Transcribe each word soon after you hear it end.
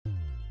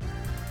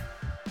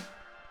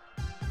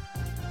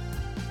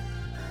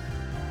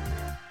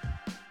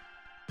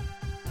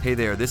Hey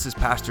there, this is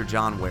Pastor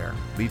John Ware,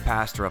 lead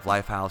pastor of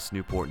Lifehouse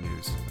Newport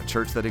News, a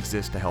church that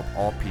exists to help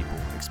all people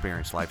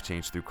experience life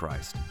change through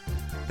Christ.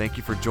 Thank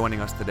you for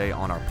joining us today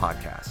on our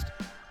podcast.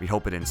 We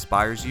hope it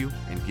inspires you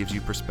and gives you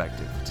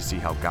perspective to see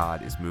how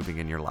God is moving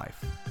in your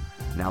life.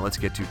 Now let's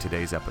get to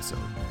today's episode.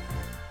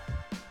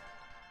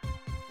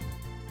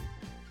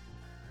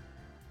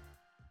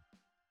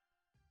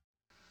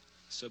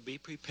 So be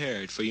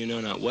prepared, for you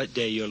know not what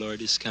day your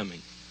Lord is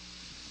coming.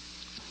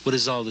 What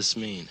does all this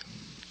mean?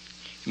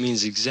 It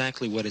means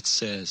exactly what it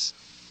says.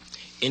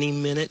 Any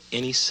minute,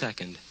 any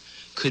second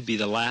could be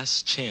the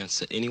last chance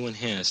that anyone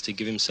has to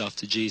give himself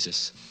to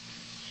Jesus.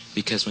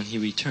 Because when he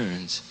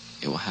returns,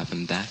 it will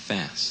happen that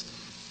fast.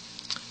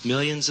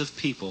 Millions of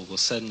people will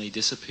suddenly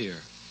disappear,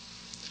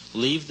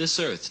 leave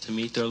this earth to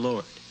meet their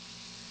Lord.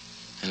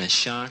 And a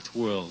shocked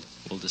world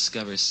will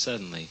discover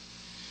suddenly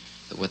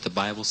that what the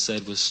Bible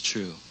said was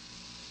true.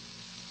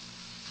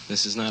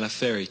 This is not a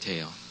fairy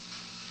tale.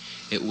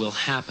 It will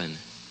happen.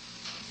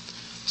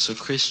 So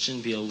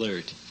Christian, be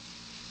alert.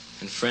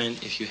 And friend,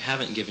 if you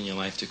haven't given your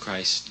life to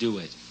Christ, do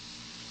it.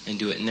 And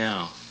do it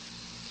now.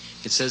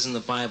 It says in the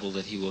Bible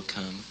that he will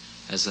come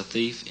as a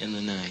thief in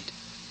the night.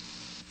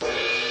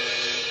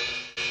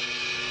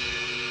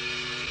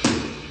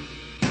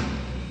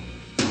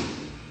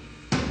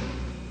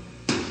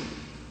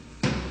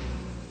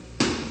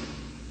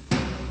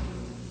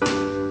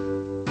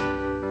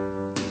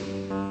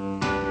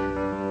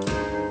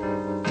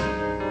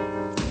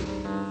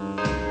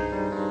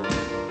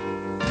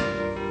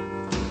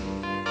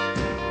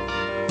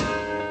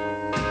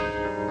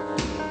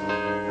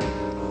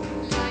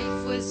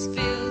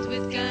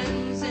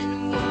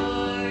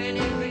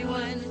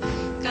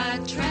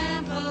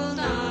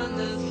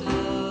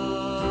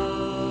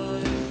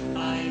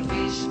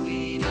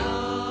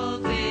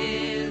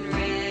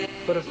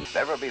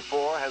 Never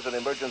before has an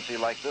emergency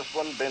like this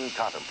one been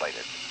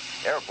contemplated.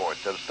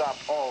 Airports have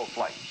stopped all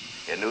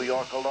flights. In New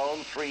York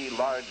alone, 3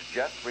 large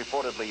jets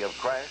reportedly have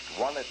crashed,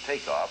 one at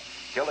takeoff,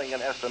 killing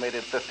an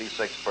estimated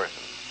 56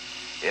 persons.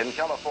 In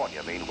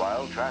California,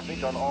 meanwhile,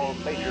 traffic on all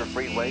major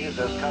freeways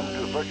has come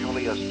to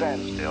virtually a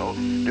standstill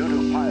due to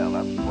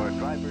pileups where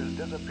drivers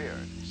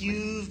disappeared.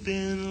 You've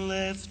been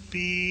left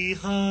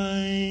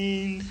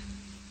behind.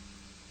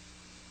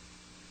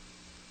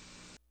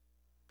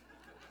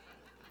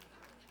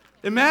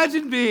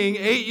 Imagine being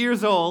 8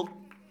 years old,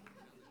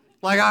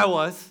 like I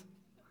was,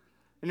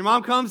 and your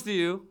mom comes to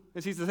you,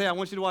 and she says, hey, I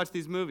want you to watch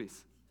these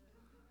movies.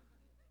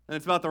 And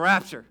it's about the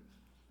rapture.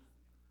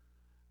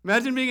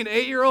 Imagine being an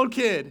 8-year-old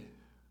kid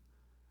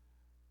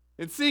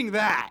and seeing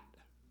that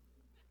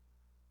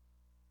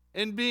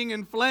and being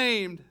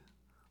inflamed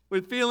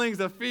with feelings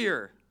of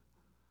fear.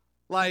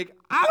 Like,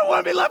 I don't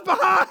want to be left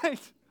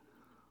behind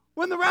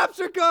when the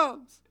rapture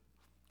comes.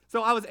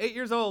 So I was 8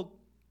 years old,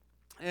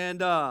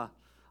 and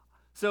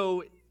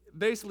so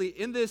basically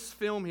in this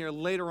film here,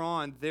 later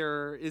on,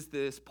 there is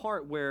this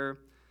part where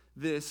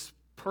this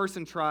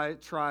person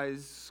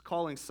tries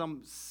calling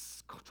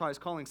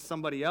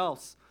somebody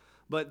else,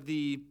 but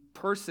the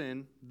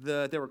person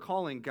that they were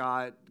calling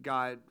got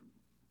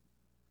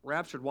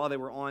raptured while they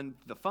were on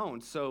the phone.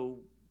 So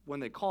when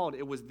they called,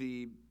 it was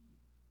the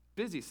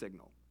busy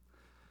signal.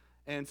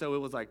 And so it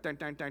was like, dun,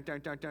 dun, dun, dun,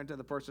 dun, dun, dun,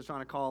 the person was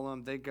trying to call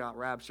them. They got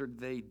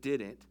raptured. They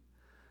didn't.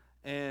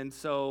 And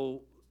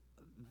so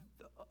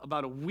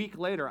about a week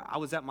later, I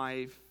was at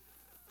my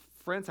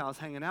friend's house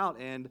hanging out,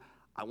 and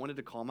I wanted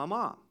to call my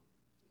mom.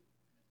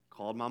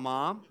 Called my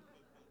mom,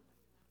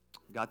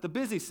 got the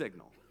busy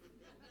signal.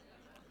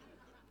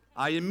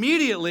 I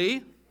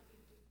immediately,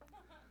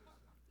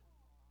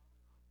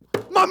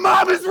 my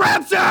mom is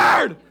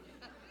raptured!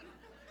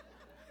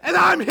 And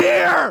I'm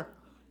here!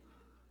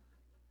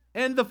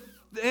 And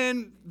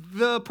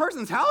the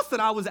person's house that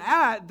I was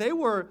at, they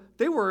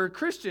were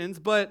Christians,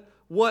 but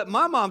what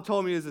my mom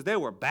told me is they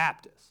were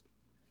Baptists.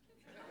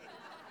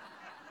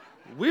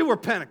 We were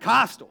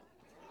Pentecostal,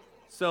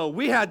 so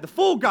we had the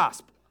full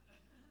gospel.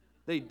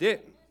 They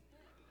didn't.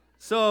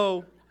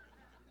 So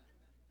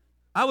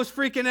I was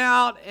freaking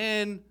out,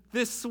 and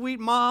this sweet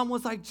mom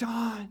was like,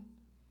 John,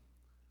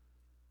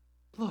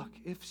 look,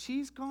 if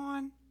she's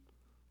gone,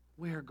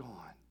 we're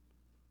gone.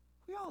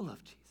 We all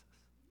love Jesus.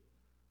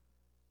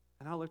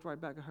 And I looked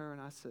right back at her, and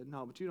I said,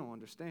 no, but you don't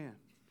understand.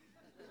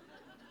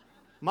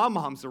 My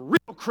mom's a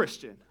real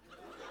Christian.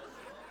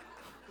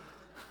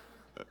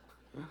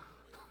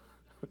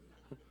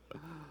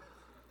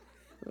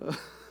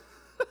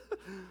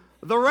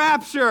 The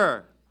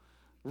rapture,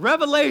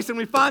 Revelation,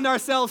 we find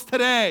ourselves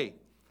today.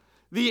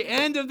 The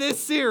end of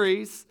this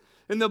series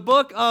in the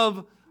book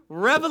of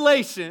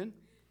Revelation.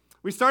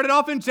 We started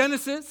off in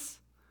Genesis.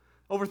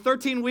 Over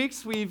 13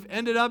 weeks, we've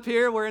ended up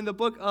here. We're in the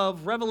book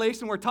of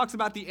Revelation where it talks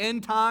about the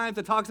end times.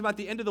 It talks about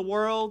the end of the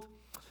world.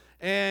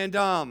 And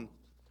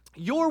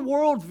your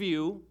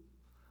worldview,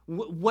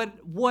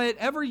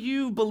 whatever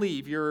you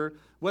believe,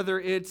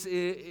 whether it's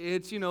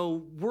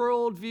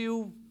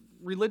worldview,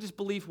 religious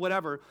belief,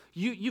 whatever,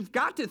 you've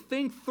got to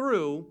think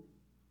through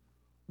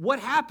what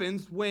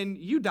happens when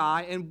you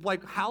die and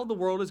like how the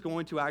world is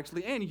going to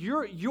actually end.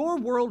 Your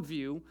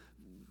worldview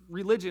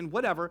religion,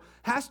 whatever,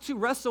 has to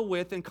wrestle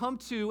with and come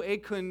to a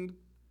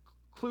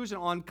conclusion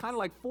on kind of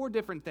like 4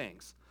 different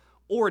things.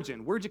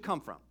 Origin, where'd you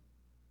come from?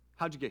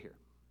 How'd you get here?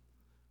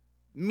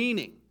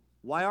 Meaning,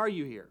 why are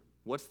you here?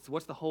 What's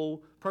the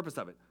whole purpose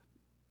of it?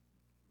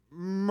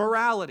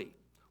 Morality,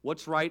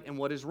 what's right and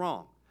what is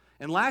wrong.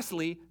 And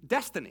lastly,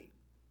 destiny.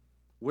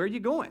 Where are you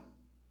going?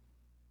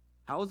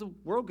 How is the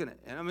world going to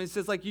end? I mean, it's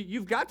just like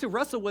you've got to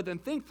wrestle with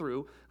and think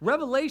through.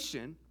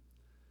 Revelation,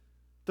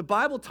 the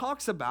Bible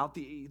talks about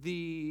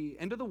the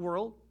end of the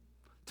world,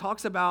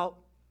 talks about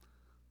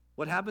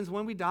what happens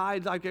when we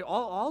die, like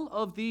all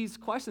of these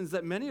questions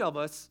that many of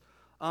us,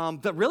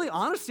 that really,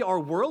 honestly, our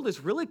world is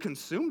really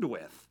consumed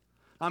with.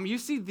 You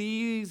see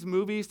these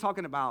movies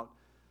talking about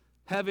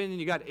heaven, and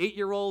you got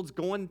 8-year-olds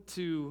going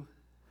to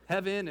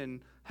heaven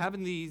and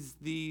having these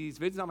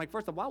visions. I'm like,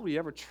 first of all, why would you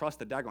ever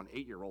trust a daggone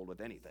 8-year-old with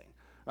anything?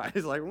 Right?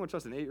 It's like, we're going to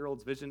trust an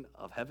 8-year-old's vision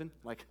of heaven?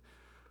 Like,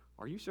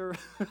 are you sure?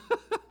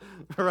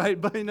 Right?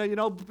 But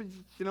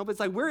but it's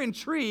like we're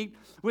intrigued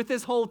with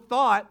this whole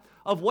thought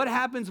of what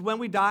happens when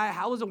we die.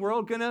 How is the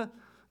world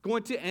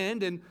going to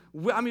end? And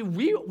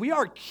we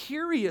are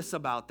curious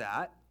about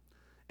that,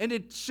 and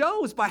it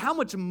shows by how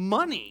much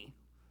money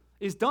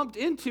is dumped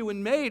into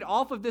and made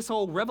off of this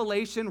whole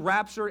revelation,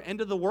 rapture,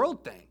 end of the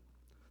world thing.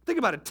 Think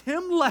about it.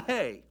 Tim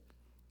LaHaye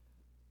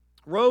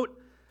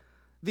wrote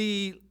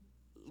the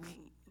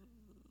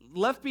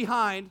Left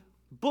Behind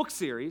book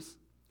series.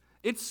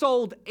 It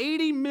sold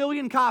 80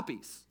 million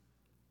copies.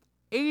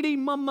 80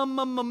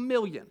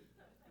 million.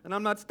 And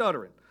I'm not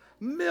stuttering.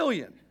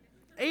 Million.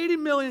 80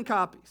 million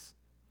copies.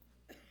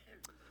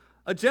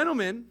 A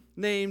gentleman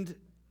named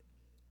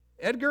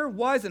Edgar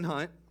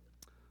Whisenant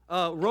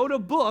wrote a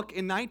book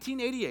in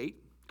 1988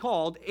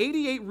 called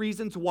 88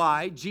 Reasons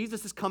Why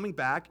Jesus is Coming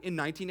Back in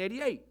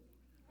 1988.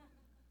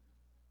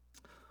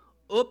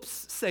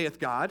 Oops, saith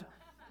God.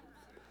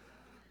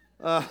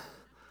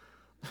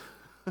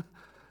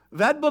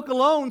 That book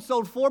alone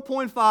sold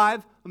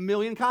 4.5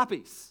 million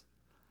copies.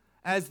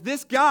 As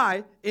this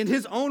guy, in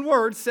his own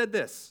words, said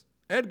this,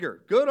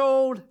 Edgar, good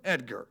old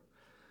Edgar,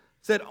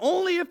 said,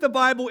 only if the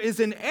Bible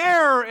is in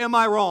error am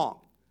I wrong.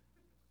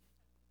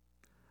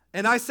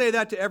 And I say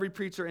that to every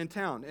preacher in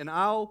town.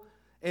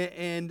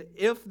 And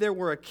if there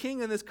were a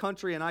king in this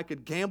country and I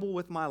could gamble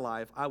with my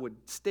life, I would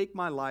stake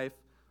my life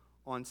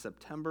on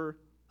September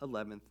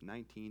 11th,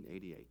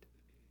 1988.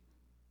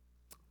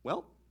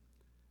 Well,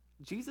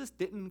 Jesus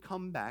didn't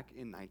come back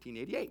in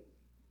 1988.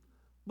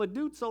 But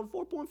dude sold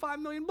 4.5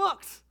 million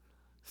books,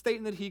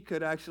 stating that he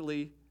could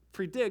actually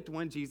predict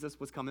when Jesus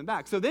was coming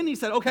back. So then he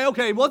said,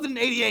 okay, it wasn't in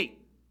 88.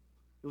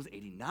 It was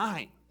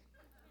 89.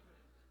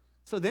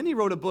 So then he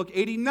wrote a book,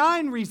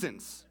 89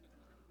 Reasons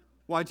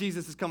Why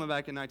Jesus is Coming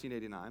Back in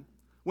 1989.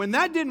 When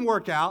that didn't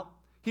work out,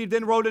 he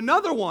then wrote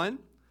another one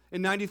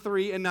in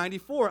 93 and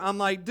 94. I'm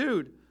like,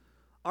 dude,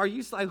 are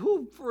you, like,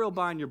 who for real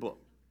buying your book?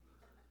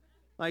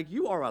 Like,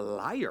 you are a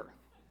liar.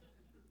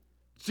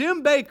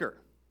 Jim Baker.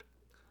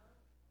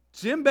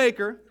 Some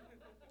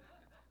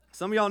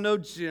of y'all know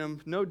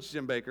Jim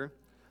Baker.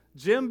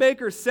 Jim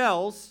Baker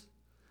sells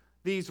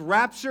these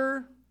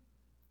rapture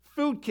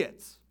food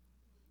kits.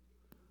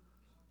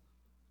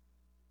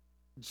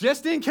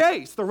 Just in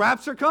case the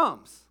rapture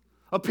comes.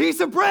 A piece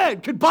of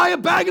bread could buy a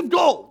bag of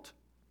gold.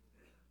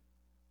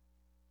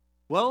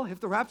 Well, if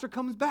the rapture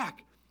comes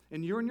back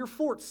and you're in your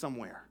fort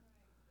somewhere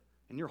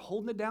and you're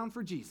holding it down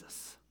for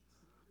Jesus,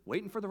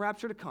 waiting for the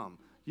rapture to come,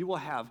 you will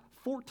have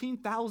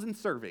 14,000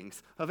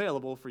 servings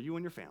available for you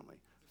and your family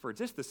for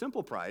just the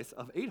simple price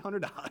of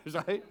 $800,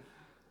 right?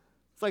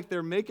 It's like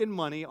they're making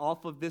money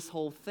off of this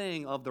whole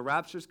thing of the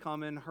rapture's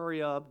coming,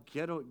 hurry up,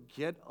 get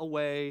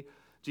away,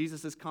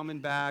 Jesus is coming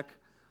back,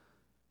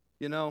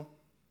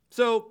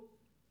 So,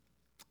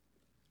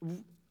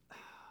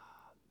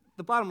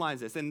 the bottom line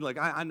is this, and look,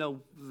 I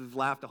know we've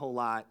laughed a whole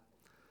lot,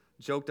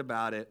 joked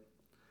about it,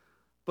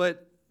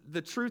 but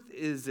the truth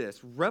is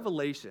this,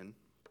 Revelation,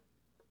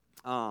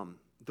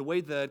 the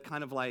way that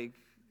kind of like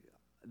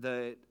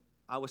that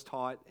I was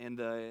taught and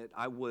that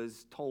I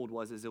was told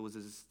was it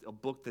was a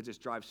book that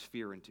just drives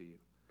fear into you.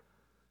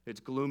 It's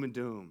gloom and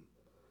doom.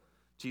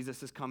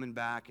 Jesus is coming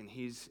back and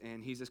he's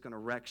just going to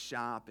wreck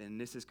shop, and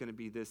this is going to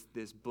be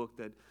this book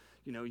that,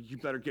 you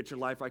better get your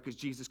life right because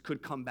Jesus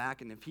could come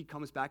back, and if he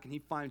comes back and he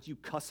finds you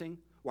cussing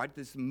right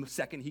this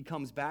second he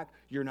comes back,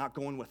 you're not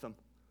going with him.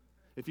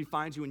 If he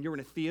finds you and you're in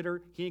a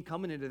theater, he ain't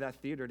coming into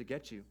that theater to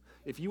get you.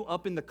 If you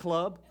up in the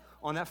club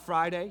on that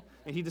Friday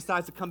and he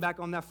decides to come back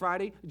on that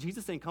Friday,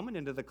 Jesus ain't coming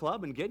into the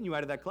club and getting you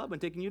out of that club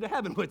and taking you to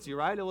heaven with you,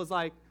 right? It was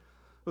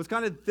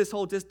kind of this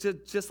whole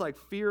just like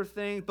fear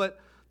thing. But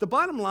the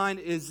bottom line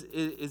is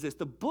this.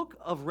 The book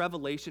of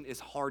Revelation is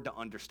hard to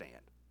understand.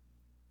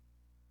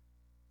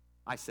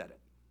 I said it.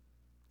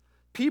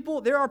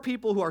 There are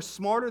people who are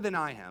smarter than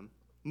I am,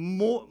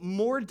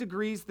 more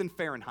degrees than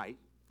Fahrenheit.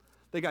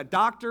 They got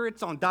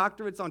doctorates on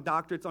doctorates on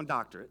doctorates on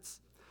doctorates.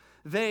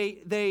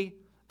 They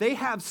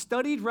have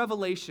studied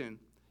Revelation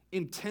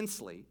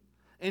intensely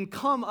and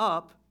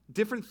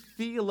different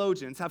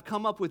theologians have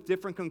come up with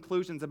different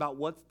conclusions about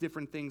what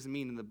different things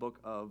mean in the book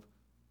of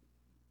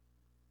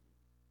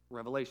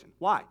Revelation.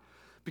 Why?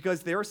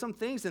 Because there are some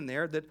things in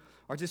there that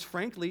are just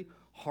frankly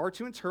hard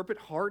to interpret,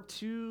 hard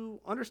to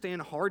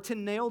understand, hard to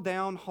nail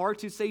down, hard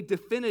to say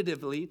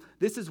definitively,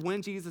 this is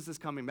when Jesus is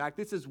coming back.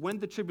 This is when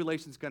the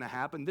tribulation is going to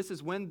happen. This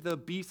is when the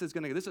beast is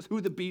going to, this is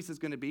who the beast is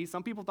going to be.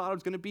 Some people thought it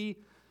was going to be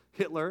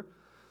Hitler.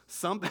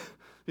 Some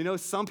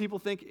people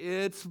think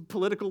it's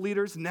political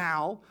leaders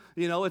now.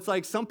 It's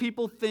like some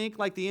people think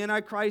like the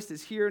Antichrist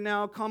is here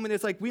now coming.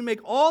 It's like we make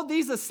all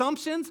these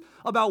assumptions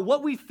about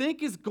what we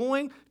think is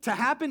going to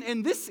happen,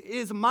 and this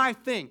is my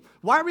thing.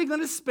 Why are we going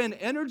to spend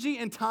energy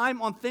and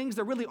time on things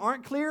that really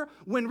aren't clear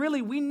when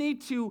really we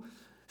need to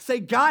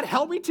say, God,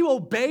 help me to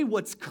obey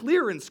what's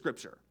clear in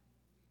Scripture?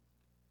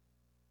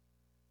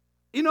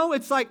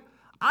 It's like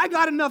I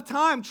got enough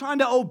time trying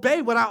to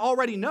obey what I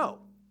already know.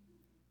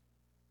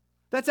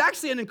 That's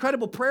actually an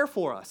incredible prayer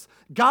for us.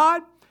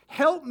 God,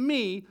 help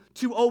me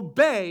to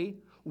obey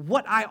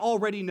what I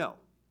already know.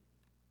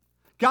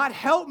 God,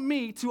 help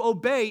me to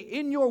obey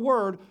in your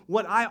word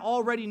what I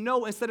already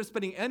know instead of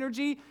spending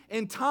energy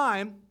and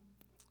time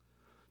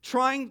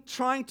trying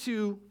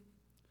to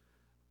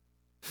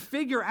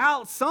figure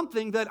out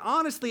something that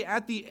honestly,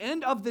 at the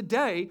end of the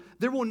day,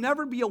 there will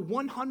never be a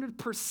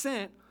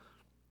 100%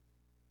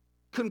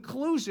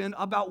 conclusion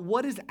about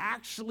what is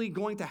actually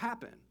going to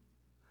happen.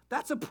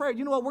 That's a prayer.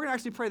 You know what? We're going to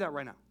actually pray that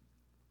right now.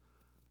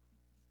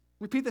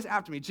 Repeat this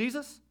after me.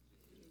 Jesus,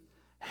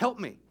 help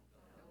me.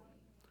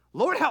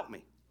 Lord, help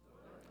me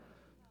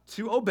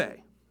to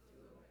obey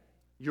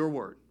your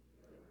word,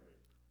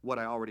 what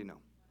I already know.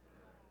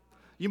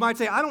 You might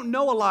say, I don't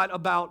know a lot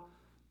about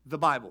the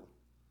Bible.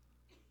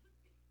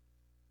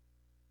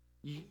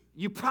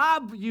 You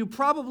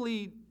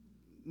probably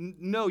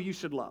know you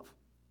should love.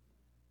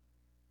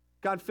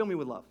 God, fill me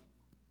with love.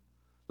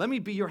 Let me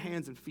be your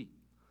hands and feet.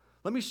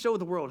 Let me show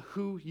the world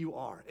who you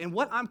are. And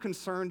what I'm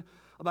concerned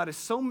about is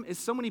so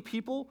many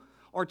people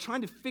are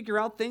trying to figure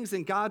out things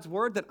in God's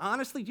word that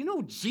honestly,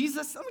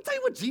 Jesus, let me tell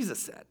you what Jesus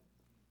said.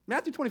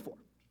 Matthew 24,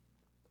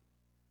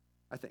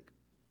 I think.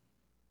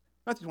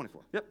 Matthew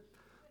 24, yep.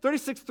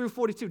 36 through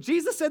 42.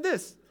 Jesus said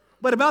this,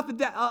 but about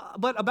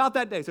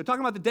that day. So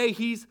talking about the day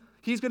he's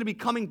going to be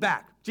coming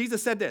back.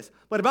 Jesus said this,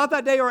 but about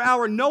that day or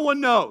hour, no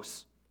one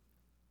knows.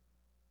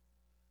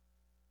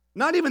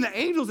 Not even the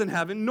angels in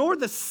heaven, nor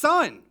the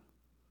Son.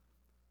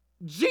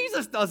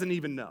 Jesus doesn't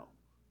even know,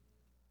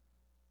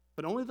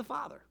 but only the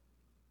Father.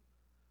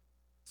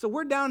 So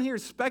we're down here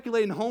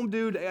speculating, home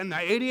dude, and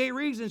 88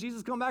 reasons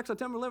Jesus come back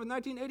September 11,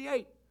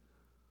 1988.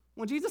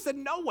 When Jesus said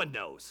no one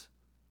knows.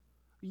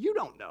 You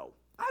don't know.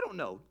 I don't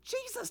know.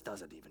 Jesus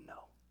doesn't even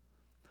know.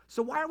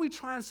 So why are we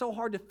trying so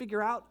hard to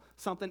figure out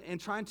something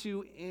and trying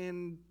to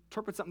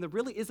interpret something that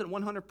really isn't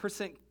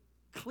 100%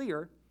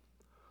 clear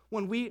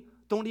when we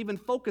don't even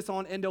focus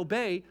on and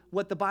obey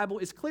what the Bible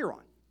is clear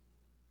on?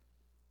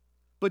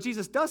 But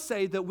Jesus does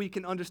say that we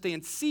can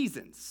understand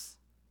seasons,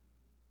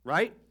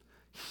 right?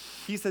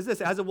 He says this,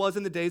 as it was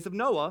in the days of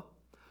Noah,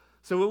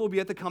 so it will be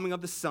at the coming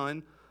of the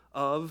Son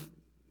of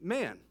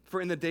Man.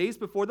 For in the days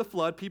before the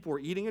flood, people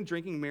were eating and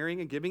drinking, marrying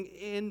and giving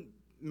in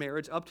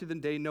marriage up to the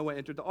day Noah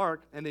entered the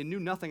ark, and they knew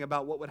nothing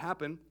about what would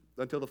happen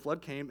until the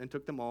flood came and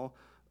took them all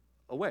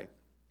away.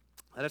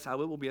 That is how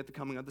it will be at the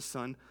coming of the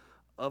Son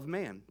of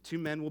Man. 2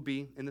 men will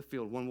be in the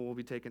field, one will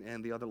be taken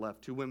and the other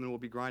left. 2 women will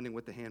be grinding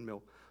with the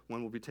handmill,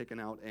 one will be taken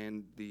out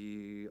and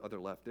the other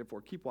left.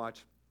 Therefore, keep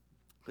watch,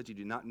 because you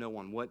do not know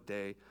on what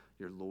day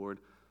your Lord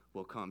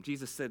will come.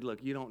 Jesus said, look,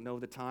 you don't know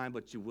the time,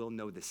 but you will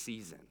know the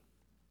season.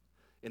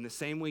 In the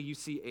same way you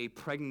see a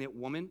pregnant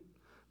woman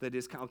that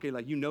is, okay,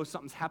 like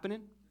something's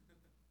happening.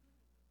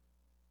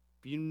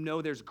 You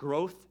know there's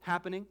growth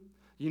happening.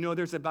 You know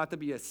there's about to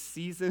be a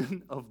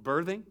season of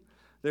birthing.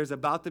 There's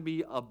about to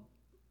be a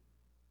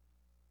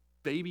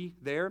baby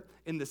there.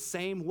 In the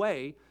same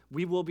way,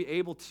 we will be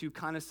able to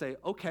kind of say,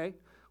 okay,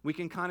 we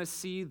can kind of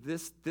see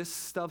this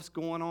stuff's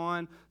going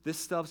on, this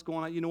stuff's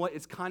going on. You know what?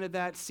 It's kind of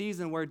that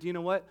season where, do you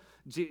know what?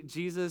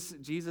 Jesus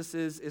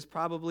is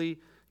probably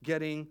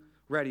getting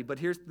ready. But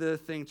here's the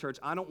thing, church.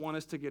 I don't want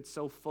us to get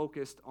so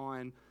focused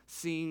on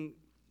seeing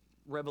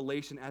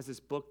Revelation as this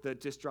book that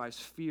just drives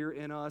fear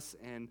in us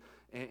and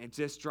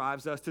just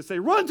drives us to say,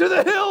 run to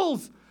the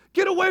hills!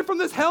 Get away from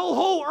this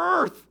hellhole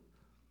earth!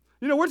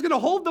 We're just going to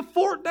hold the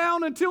fort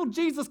down until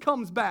Jesus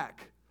comes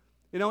back.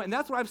 And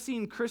that's what I've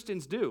seen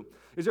Christians do,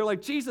 is they're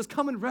like, Jesus,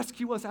 come and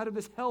rescue us out of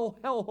this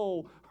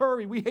hellhole.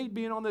 Hurry, we hate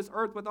being on this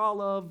earth with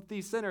all of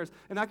these sinners.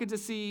 And I could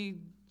just see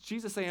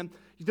Jesus saying,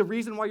 the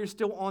reason why you're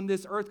still on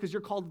this earth because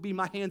you're called to be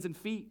my hands and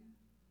feet.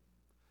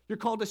 You're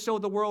called to show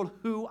the world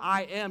who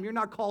I am. You're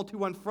not called to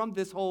run from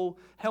this whole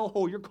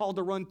hellhole. You're called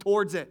to run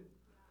towards it.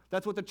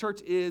 That's what the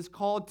church is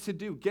called to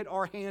do. Get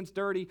our hands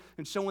dirty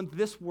and showing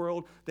this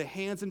world the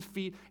hands and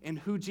feet and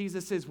who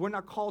Jesus is. We're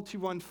not called to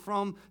run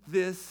from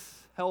this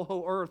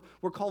hellhole earth.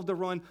 We're called to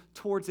run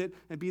towards it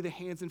and be the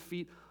hands and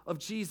feet of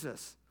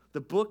Jesus.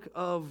 The book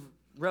of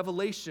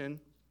Revelation,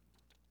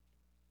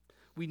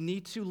 we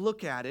need to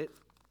look at it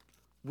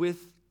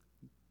with,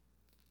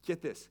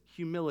 get this,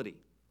 humility.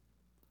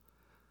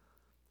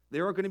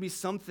 There are going to be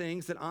some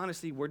things that,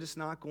 honestly, we're just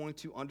not going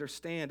to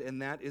understand,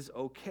 and that is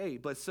okay.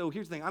 But so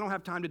here's the thing. I don't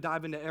have time to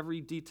dive into every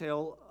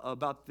detail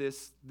about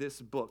this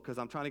book because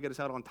I'm trying to get us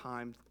out on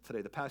time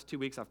today. The past 2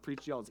 weeks, I've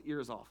preached y'all's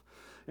ears off.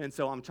 And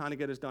so I'm trying to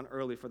get us done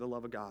early for the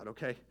love of God,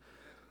 okay?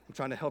 I'm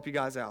trying to help you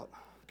guys out,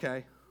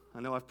 okay? I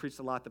know I've preached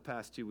a lot the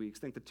past 2 weeks.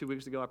 I think that 2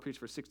 weeks ago I preached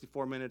for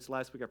 64 minutes.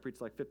 Last week I preached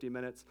like 50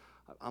 minutes.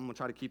 I'm going to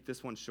try to keep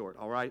this one short,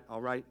 all right?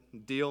 All right?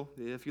 Deal?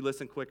 If you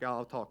listen quick,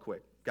 I'll talk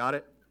quick. Got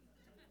it?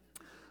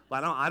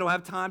 But I don't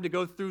have time to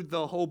go through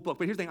the whole book.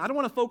 But here's the thing. I don't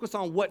want to focus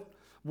on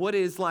what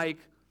is like,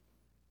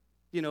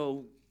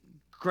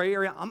 gray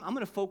area. I'm going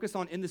to focus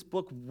on, in this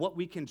book, what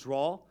we can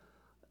draw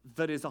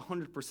that is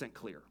 100%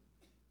 clear.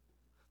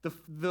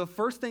 The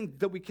first thing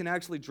that we can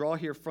actually draw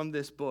here from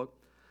this book,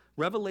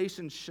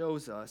 Revelation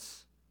shows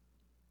us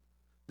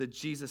that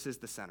Jesus is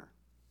the center.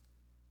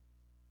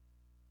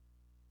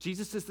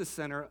 Jesus is the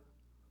center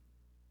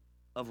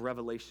of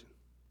Revelation.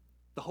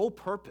 The whole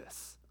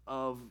purpose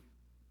of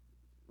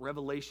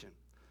Revelation,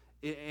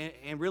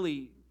 and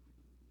really,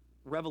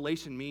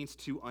 Revelation means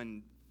to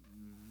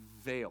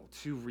unveil,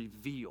 to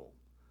reveal.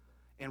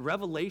 And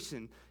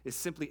Revelation is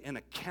simply an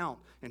account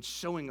and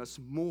showing us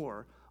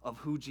more of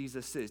who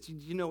Jesus is.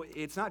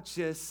 It's not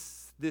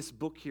just this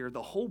book here.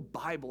 The whole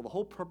Bible, the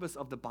whole purpose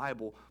of the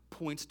Bible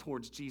points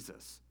towards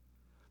Jesus.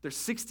 There's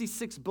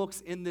 66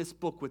 books in this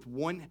book with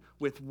one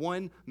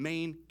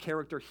main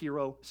character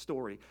hero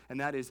story, and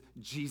that is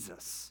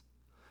Jesus.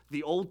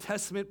 The Old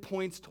Testament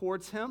points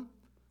towards him.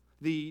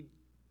 The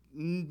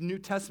New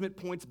Testament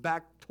points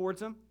back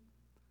towards him.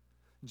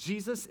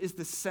 Jesus is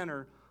the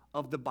center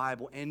of the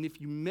Bible. And if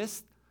you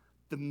miss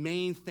the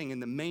main thing, and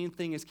the main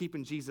thing is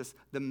keeping Jesus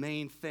the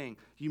main thing,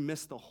 you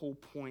miss the whole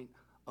point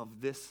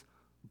of this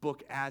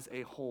book as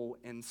a whole,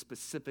 and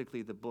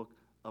specifically the book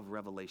of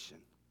Revelation.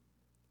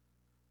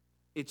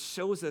 It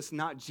shows us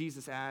not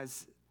Jesus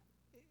as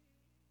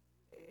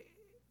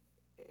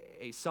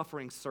a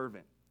suffering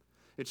servant.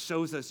 It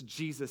shows us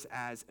Jesus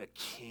as a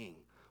king,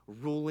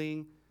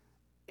 ruling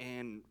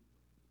and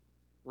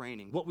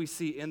reigning. What we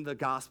see in the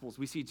Gospels,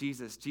 we see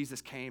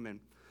Jesus came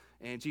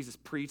and Jesus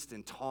preached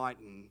and taught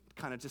and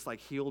kind of just like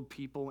healed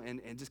people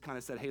and just kind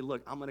of said, hey,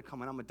 look, I'm going to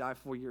come and I'm going to die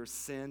for your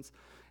sins.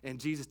 And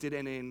Jesus did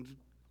an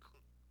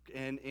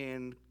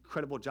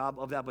incredible job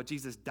of that, but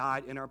Jesus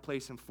died in our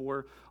place and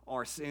for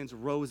our sins,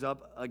 rose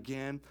up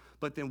again.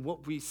 But then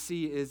what we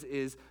see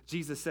is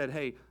Jesus said,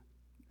 hey,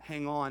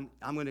 hang on,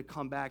 I'm going to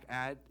come back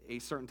at a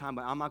certain time,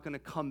 but I'm not going to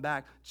come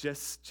back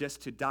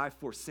just to die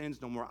for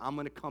sins no more. I'm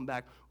going to come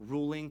back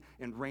ruling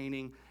and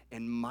reigning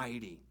and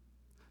mighty.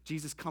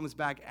 Jesus comes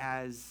back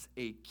as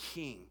a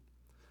king.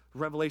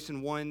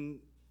 Revelation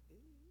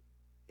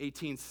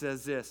 1:18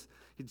 says this.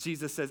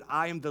 Jesus says,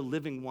 I am the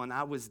living one.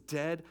 I was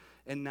dead,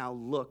 and now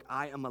look,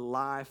 I am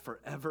alive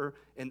forever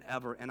and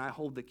ever, and I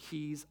hold the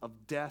keys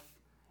of death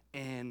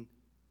and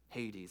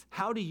Hades.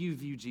 How do you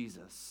view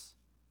Jesus?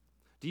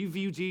 Do you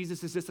view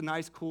Jesus as just a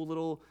nice,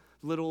 cool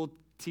little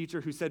teacher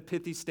who said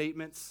pithy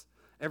statements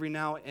every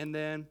now and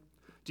then?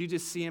 Do you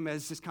just see him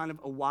as just kind of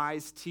a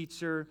wise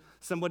teacher,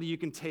 somebody you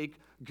can take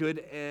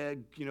good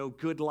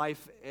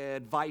life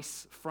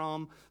advice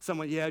from?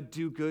 Someone,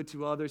 do good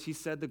to others. He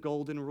said the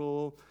golden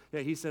rule. Yeah,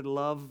 he said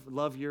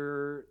love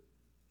your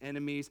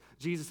enemies.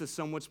 Jesus is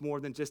so much more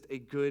than just a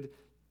good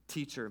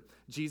teacher.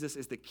 Jesus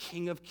is the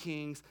King of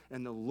Kings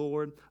and the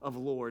Lord of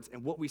Lords.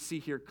 And what we see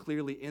here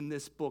clearly in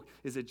this book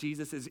is that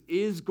Jesus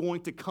is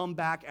going to come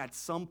back at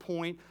some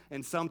point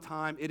and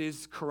sometime. It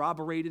is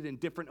corroborated in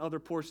different other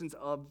portions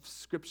of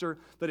Scripture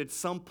that at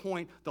some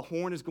point the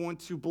horn is going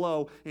to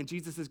blow and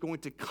Jesus is going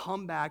to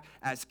come back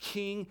as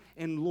King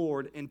and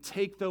Lord and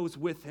take those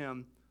with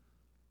him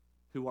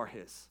who are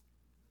his.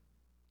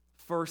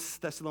 1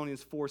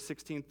 Thessalonians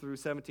 4:16 through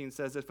 17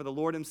 says this, for the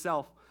Lord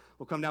himself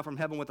will come down from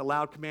heaven with a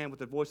loud command,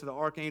 with the voice of the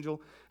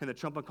archangel and the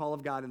trumpet call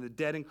of God, and the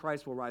dead in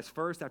Christ will rise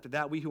first. After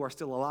that, we who are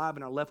still alive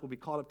and are left will be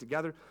caught up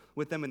together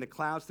with them in the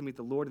clouds to meet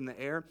the Lord in the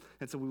air,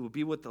 and so we will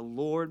be with the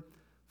Lord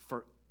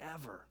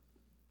forever.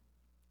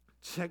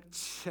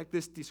 Check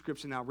this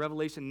description out.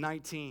 Revelation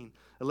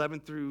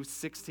 19:11 through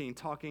 16,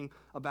 talking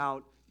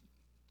about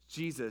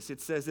Jesus. It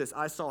says this,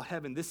 I saw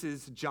heaven. This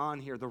is John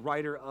here, the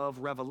writer of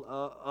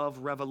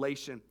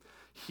Revelation.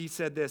 He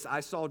said this, I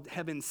saw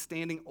heaven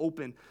standing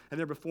open, and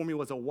there before me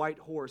was a white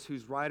horse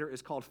whose rider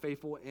is called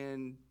Faithful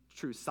and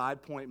True.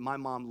 Side point, my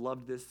mom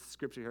loved this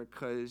scripture here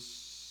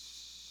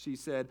because she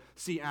said,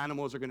 see,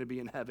 animals are going to be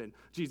in heaven.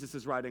 Jesus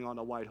is riding on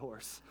a white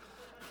horse.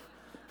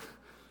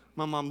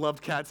 My mom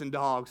loved cats and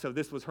dogs, so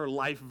this was her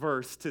life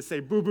verse to say,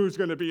 Boo-Boo's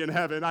going to be in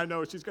heaven. I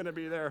know she's going to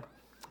be there.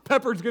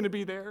 Pepper's going to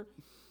be there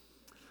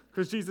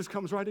because Jesus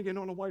comes riding in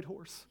on a white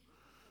horse.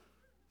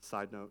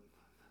 Side note.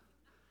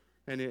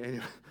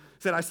 And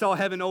said, I saw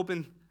heaven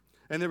open,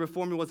 and there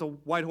before me was a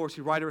white horse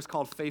whose rider is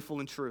called Faithful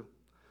and True.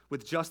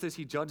 With justice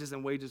he judges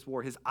and wages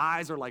war. His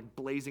eyes are like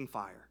blazing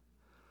fire,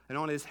 and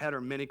on his head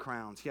are many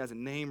crowns. He has a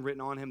name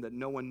written on him that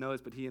no one knows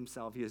but he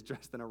himself. He is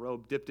dressed in a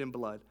robe dipped in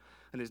blood,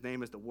 and his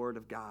name is the Word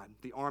of God.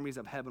 The armies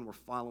of heaven were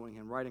following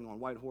him, riding on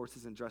white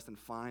horses and dressed in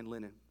fine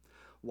linen,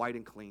 white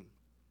and clean.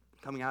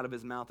 Coming out of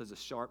his mouth is a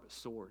sharp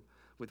sword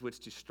with which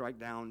to strike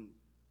down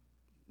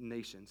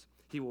nations.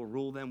 He will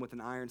rule them with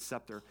an iron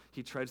scepter.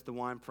 He treads the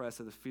winepress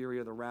of the fury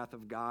of the wrath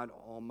of God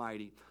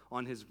Almighty.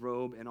 On his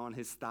robe and on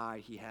his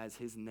thigh he has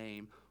his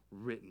name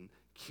written,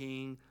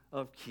 King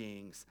of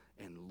Kings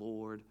and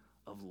Lord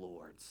of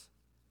Lords.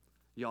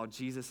 Y'all,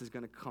 Jesus is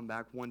going to come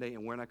back one day,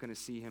 and we're not going to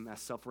see him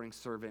as suffering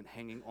servant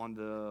hanging on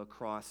the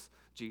cross.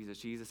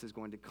 Jesus is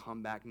going to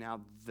come back now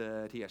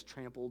that he has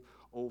trampled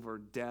over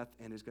death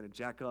and is going to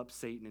jack up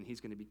Satan, and he's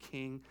going to be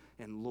King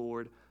and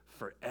Lord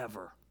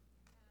forever.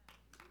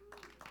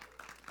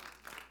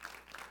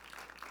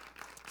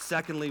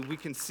 Secondly, we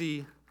can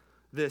see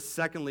this.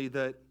 Secondly,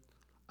 that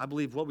I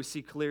believe what we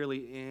see clearly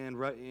in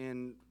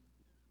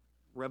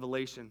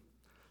Revelation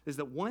is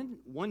that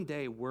one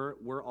day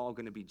we're all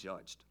going to be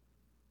judged.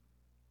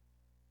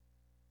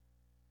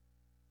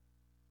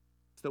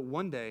 So that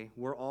one day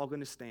we're all going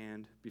to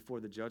stand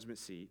before the judgment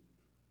seat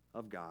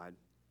of God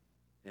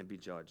and be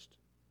judged.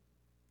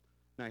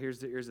 Now here's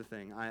the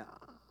thing.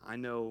 I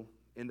know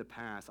in the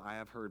past I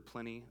have heard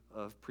plenty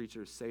of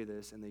preachers say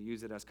this, and they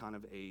use it as kind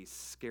of a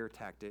scare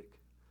tactic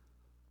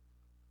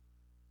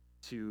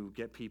to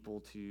get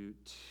people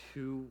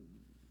to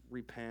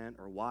repent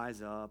or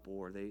wise up,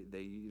 or they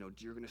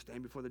you're going to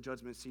stand before the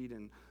judgment seat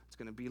and it's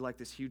going to be like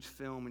this huge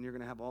film and you're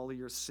going to have all of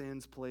your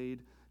sins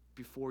played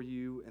before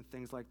you and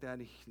things like that,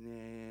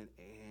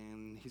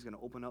 and he's going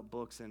to open up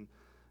books and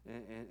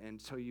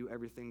tell you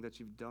everything that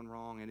you've done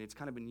wrong, and it's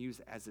kind of been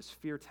used as this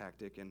fear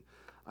tactic. And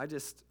I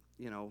just,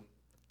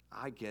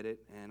 I get it,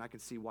 and I can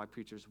see why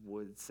preachers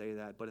would say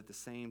that, but at the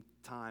same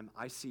time,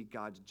 I see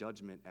God's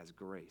judgment as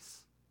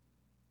grace.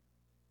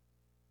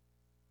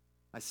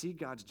 I see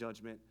God's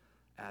judgment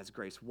as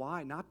grace.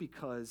 Why? Not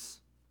because,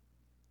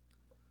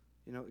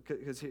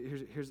 because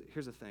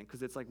here's the thing,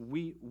 because it's like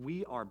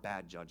we are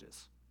bad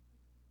judges.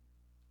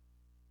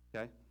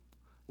 Okay?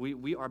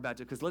 We are bad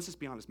judges, because let's just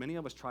be honest, many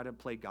of us try to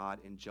play God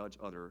and judge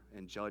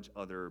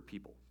other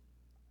people.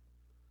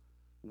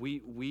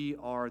 We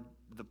are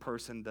the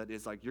person that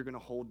is like, you're going to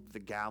hold the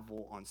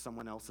gavel on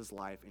someone else's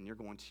life, and you're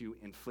going to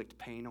inflict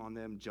pain on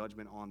them,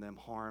 judgment on them,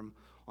 harm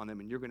on them,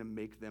 and you're going to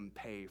make them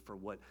pay for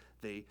what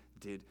they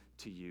did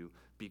to you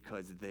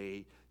because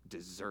they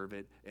deserve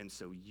it. And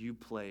so you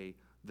play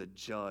the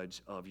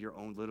judge of your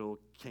own little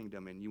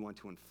kingdom, and you want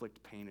to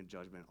inflict pain and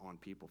judgment on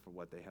people for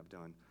what they have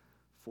done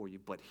for you.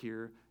 But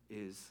here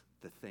is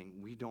the thing.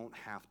 We don't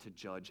have to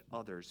judge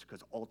others,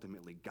 because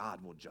ultimately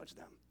God will judge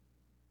them.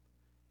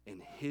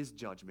 And his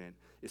judgment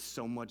is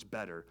so much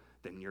better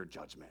than your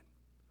judgment.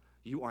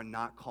 You are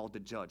not called to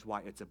judge.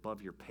 Why? It's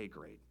above your pay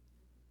grade.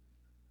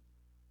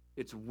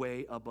 It's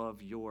way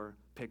above your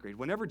pay grade.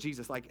 Whenever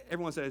Jesus, like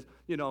everyone says,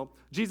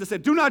 Jesus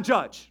said, do not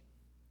judge.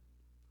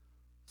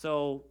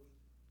 So,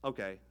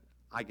 okay,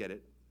 I get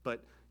it.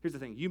 But here's the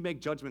thing. You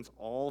make judgments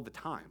all the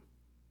time.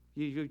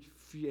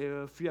 If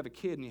you have a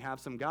kid and you have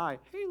some guy,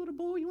 hey, little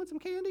boy, you want some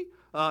candy?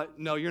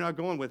 No, you're not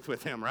going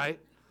with him, right?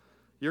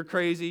 You're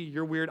crazy.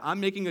 You're weird. I'm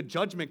making a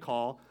judgment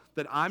call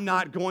that I'm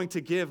not going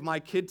to give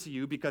my kid to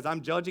you because I'm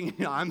judging.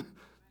 I'm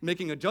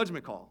making a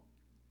judgment call.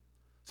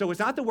 So it's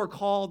not that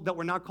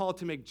we're not called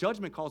to make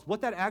judgment calls.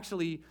 What that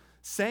actually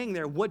saying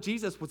there, what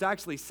Jesus was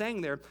actually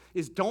saying there,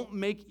 is don't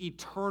make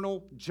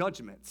eternal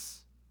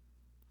judgments.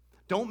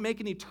 Don't make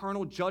an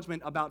eternal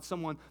judgment about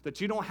someone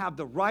that you don't have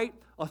the right,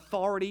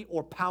 authority,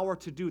 or power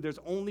to do. There's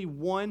only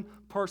one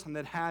person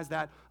that has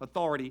that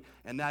authority,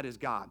 and that is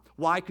God.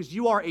 Why? Because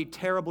you are a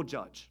terrible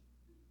judge.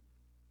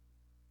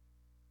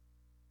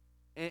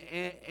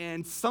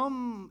 And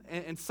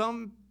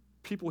some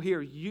people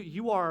here,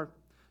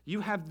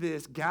 you have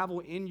this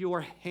gavel in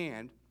your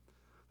hand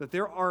that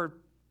there are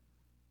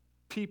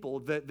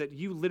people that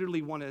you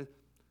literally want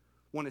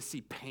to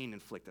see pain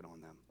inflicted on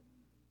them.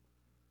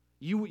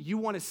 You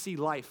want to see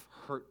life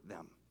hurt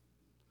them.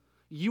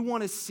 You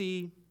want to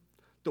see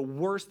the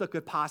worst that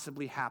could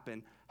possibly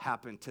happen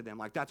to them.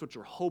 Like that's what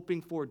you're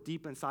hoping for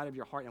deep inside of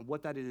your heart, and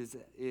what that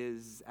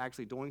is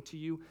actually doing to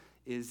you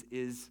is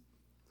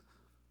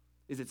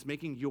it's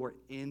making your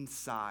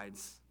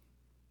insides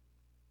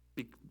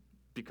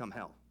become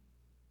hell.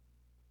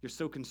 You're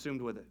so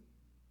consumed with it.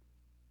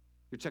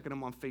 You're checking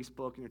them on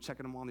Facebook and you're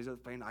checking them on these other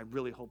things. I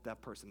really hope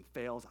that person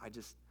fails.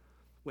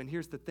 When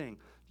here's the thing,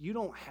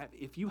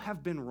 if you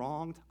have been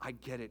wronged, I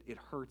get it. It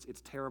hurts.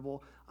 It's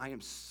terrible. I am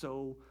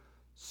so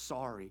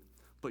sorry.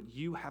 But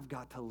you have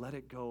got to let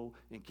it go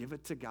and give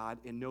it to God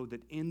and know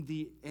that in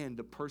the end,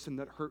 the person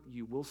that hurt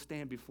you will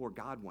stand before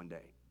God one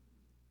day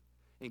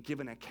and give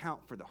an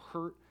account for the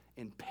hurt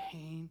and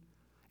pain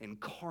and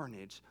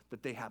carnage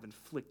that they have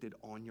inflicted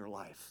on your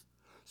life.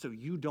 So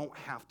you don't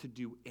have to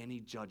do any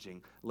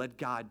judging. Let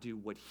God do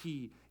what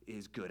he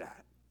is good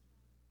at,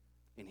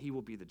 and he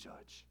will be the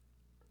judge.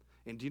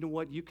 And do you know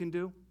what you can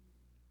do?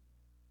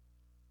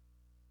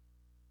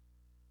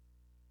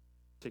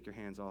 Take your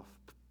hands off.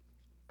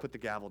 Put the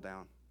gavel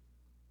down.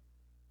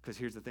 Because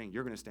here's the thing,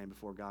 you're going to stand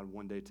before God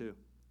one day too.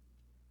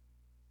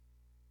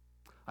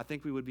 I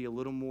think we would be a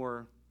little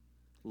more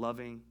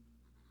loving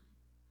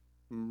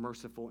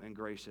merciful and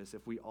gracious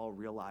if we all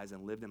realize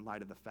and lived in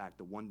light of the fact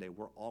that one day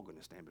we're all going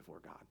to stand before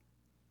God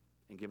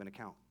and give an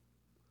account.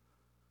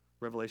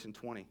 Revelation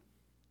 20,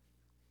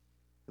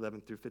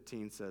 11 through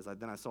 15 says,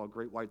 Then I saw a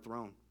great white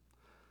throne,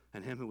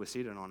 and him who was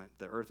seated on it.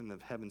 The earth and the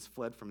heavens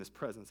fled from his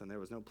presence, and there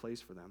was no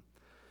place for them.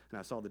 And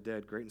I saw the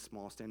dead, great and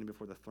small, standing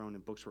before the throne,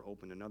 and books were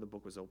opened. Another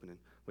book was opened,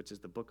 which is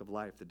the book of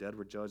life. The dead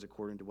were judged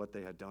according to what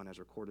they had done, as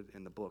recorded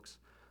in the books.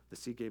 The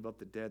sea gave up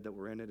the dead that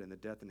were in it, and the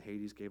death and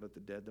Hades gave up the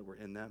dead that were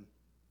in them.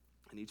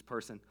 And each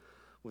person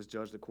was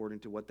judged according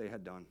to what they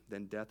had done.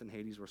 Then death and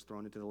Hades were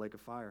thrown into the lake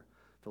of fire.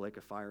 The lake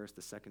of fire is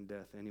the second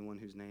death. Anyone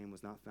whose name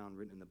was not found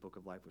written in the book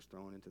of life was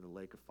thrown into the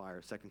lake of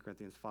fire. 2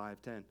 Corinthians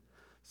 5:10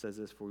 says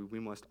this, For we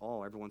must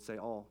all, everyone say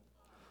all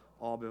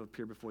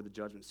appear before the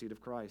judgment seat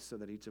of Christ, so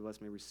that each of us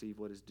may receive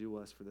what is due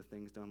us for the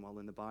things done while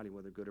in the body,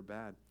 whether good or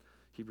bad.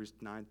 Hebrews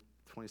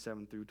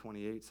 9:27 through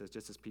 28 says,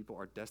 Just as people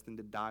are destined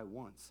to die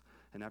once,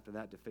 and after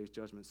that to face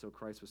judgment, so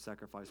Christ was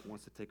sacrificed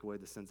once to take away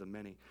the sins of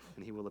many,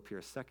 and he will appear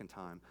a second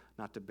time,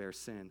 not to bear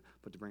sin,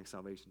 but to bring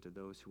salvation to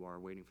those who are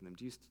waiting for them.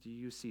 Do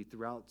you see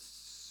throughout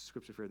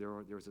Scripture here,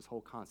 there was this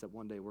whole concept,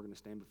 one day we're going to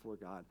stand before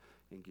God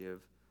and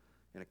give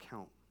an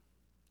account.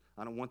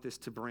 I don't want this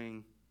to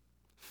bring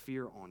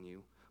fear on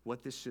you.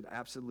 What this should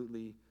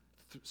absolutely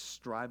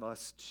strive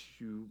us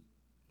to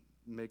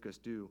make us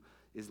do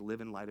is live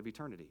in light of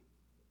eternity.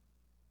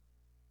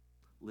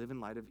 Live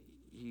in light of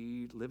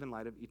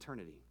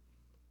eternity.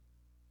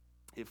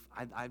 If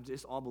I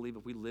just all believe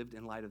if we lived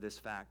in light of this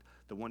fact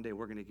that one day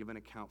we're going to give an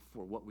account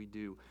for what we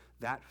do,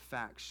 that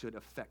fact should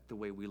affect the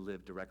way we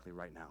live directly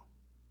right now.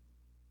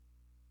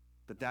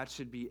 That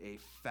should be a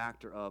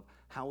factor of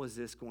how is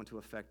this going to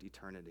affect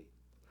eternity?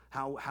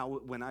 How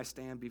when I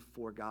stand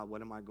before God,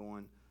 what am I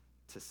going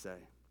to say?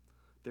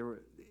 There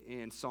were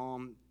in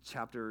Psalm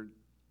chapter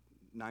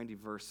 90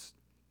 verse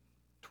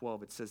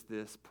 12, it says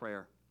this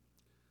prayer.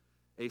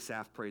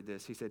 Asaph prayed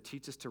this. He said,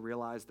 Teach us to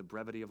realize the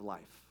brevity of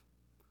life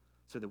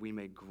so that we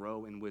may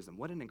grow in wisdom.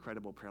 What an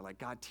incredible prayer. Like,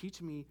 God,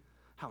 teach me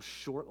how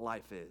short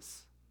life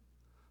is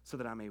so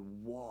that I may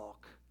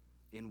walk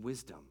in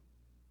wisdom.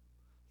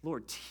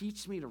 Lord,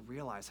 teach me to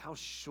realize how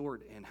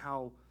short and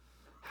how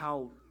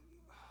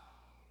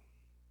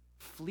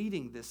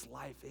fleeting this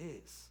life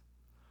is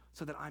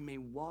so that I may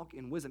walk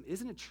in wisdom.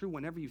 Isn't it true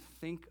whenever you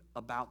think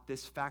about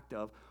this fact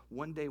of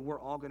one day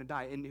we're all going to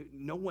die and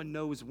no one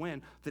knows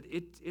when, that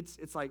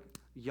it's like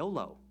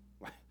YOLO,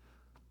 right?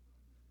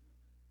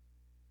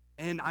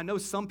 And I know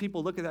some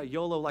people look at that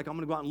YOLO like I'm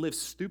going to go out and live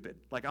stupid.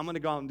 Like I'm going to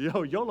go out and,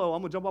 YOLO,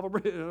 I'm going to jump off a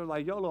bridge.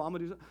 Like YOLO, I'm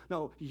going to do something.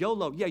 No,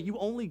 YOLO, yeah, you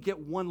only get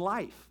one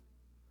life.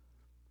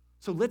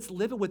 So let's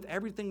live it with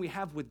everything we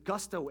have with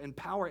gusto and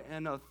power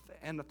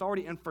and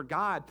authority and for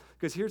God.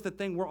 Because here's the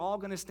thing, we're all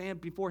going to stand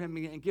before him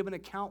and give an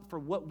account for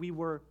what we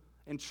were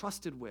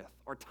entrusted with,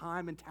 our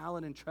time and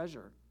talent and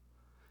treasure.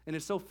 And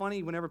it's so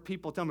funny whenever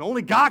people tell me,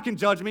 only God can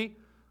judge me.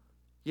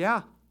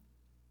 Yeah,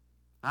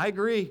 I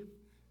agree.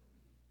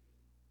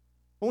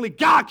 Only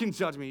God can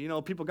judge me.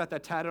 People got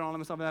that tatted on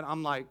them and stuff like that.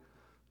 I'm like,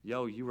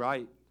 yo, you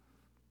right.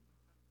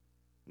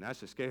 And that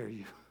should scare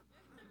you.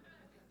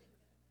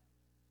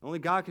 Only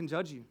God can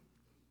judge you.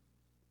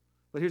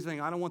 But here's the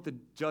thing, I don't want the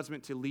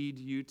judgment to lead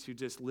you to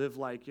just live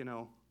like, it's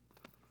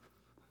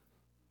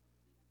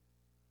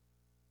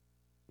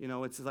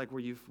like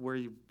where you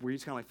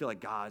just kind of like feel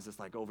like God's just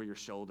like over your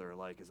shoulder,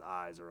 like his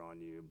eyes are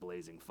on you,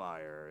 blazing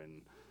fire,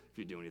 and if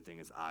you do anything,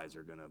 his eyes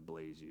are going to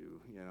blaze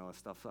you,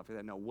 stuff like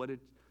that. No, what it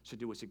should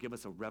do is to give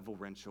us a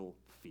reverential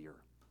fear.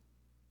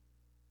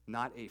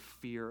 Not a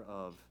fear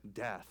of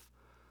death,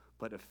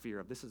 but a fear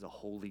of this is a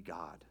holy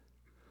God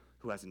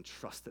who has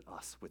entrusted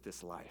us with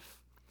this life,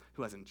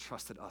 who has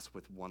entrusted us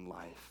with one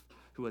life,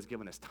 who has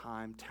given us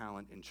time,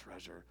 talent, and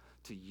treasure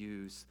to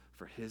use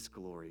for his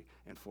glory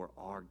and for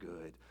our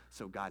good.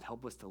 So God,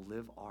 help us to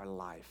live our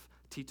life.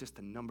 Teach us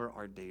to number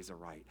our days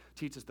aright.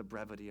 Teach us the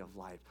brevity of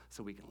life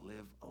so we can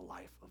live a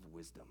life of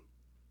wisdom.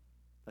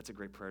 That's a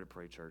great prayer to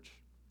pray, church.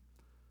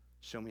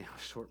 Show me how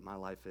short my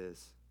life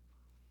is.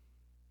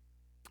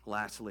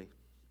 Lastly,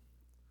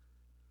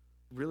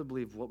 really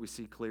believe what we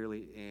see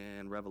clearly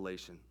in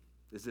Revelation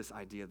is this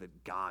idea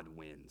that God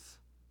wins.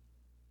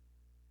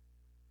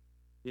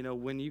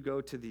 When you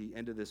go to the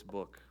end of this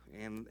book,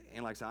 and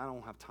like I said, I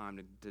don't have time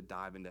to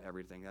dive into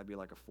everything. That'd be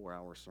like a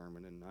 4-hour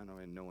sermon, and I know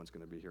no one's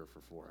going to be here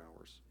for 4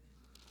 hours.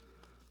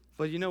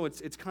 But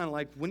it's kind of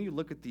like when you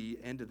look at the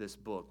end of this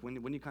book,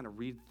 when you kind of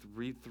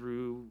read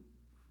through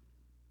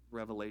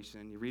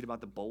Revelation, you read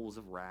about the bowls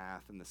of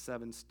wrath and the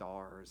 7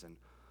 stars and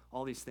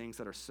all these things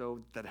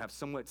that have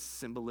somewhat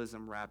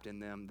symbolism wrapped in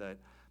them that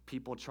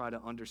people try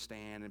to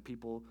understand and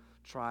people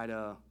try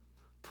to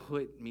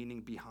put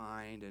meaning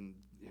behind, and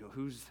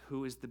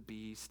who is the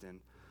beast and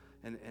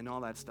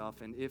all that stuff.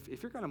 And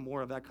if you're kind of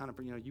more of that kind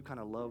of, you kind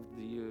of love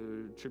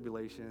the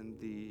tribulation,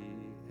 the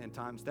end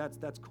times,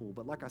 that's cool.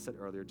 But like I said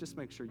earlier, just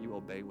make sure you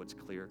obey what's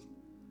clear.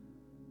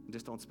 And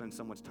just don't spend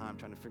so much time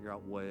trying to figure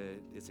out what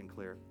isn't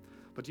clear.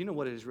 But you know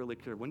what is really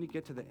clear? When you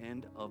get to the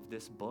end of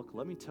this book,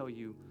 let me tell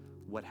you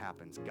what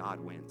happens. God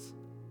wins.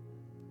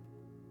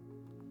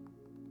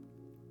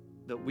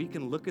 that we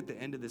can look at the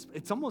end of this.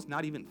 It's almost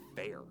not even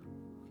fair.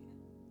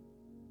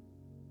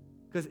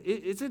 Because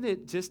isn't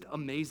it just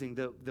amazing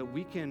that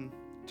we can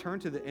turn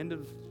to the end,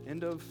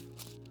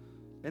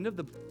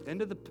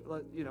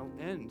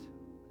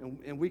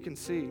 and we can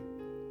see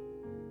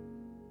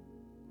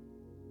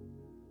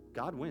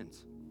God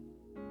wins.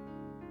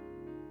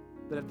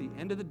 But at the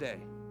end of the day,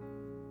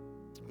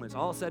 when it's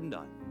all said and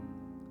done,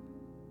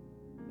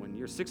 when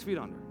you're 6 feet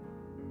under,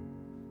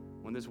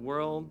 when this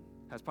world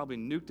has probably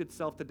nuked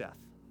itself to death,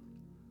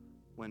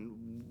 when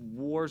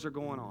wars are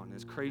going on,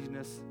 this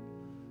craziness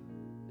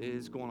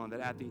is going on,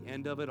 that at the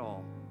end of it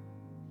all,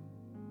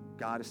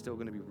 God is still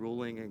going to be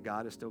ruling and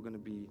God is still going to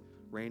be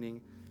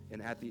reigning.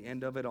 And at the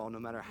end of it all, no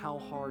matter how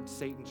hard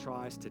Satan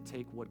tries to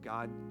take what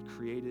God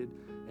created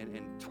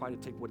and try to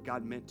take what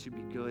God meant to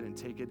be good and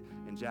take it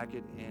and jack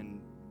it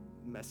and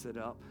mess it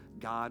up,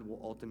 God will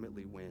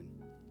ultimately win.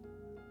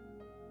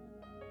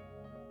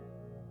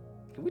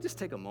 Can we just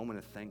take a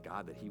moment to thank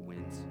God that he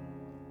wins?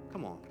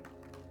 Come on.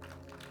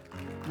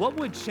 What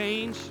would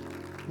change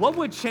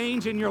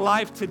in your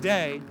life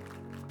today?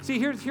 See,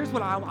 here's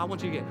what I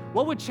want you to get.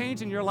 What would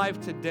change in your life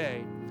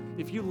today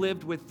if you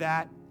lived with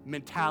that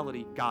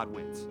mentality, God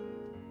wins?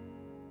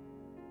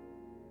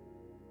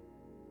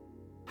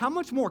 How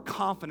much more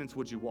confidence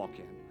would you walk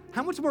in?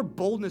 How much more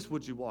boldness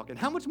would you walk in?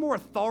 How much more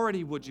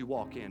authority would you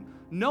walk in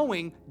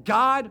knowing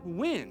God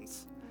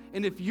wins?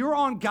 And if you're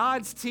on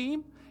God's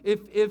team, if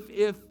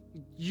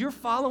you're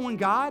following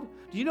God,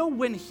 do you know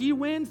when he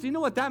wins? Do you know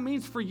what that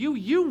means for you?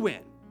 You win.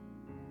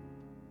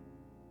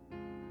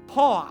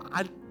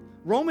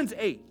 Romans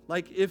 8,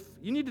 like if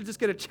you need to just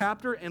get a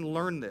chapter and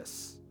learn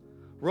this.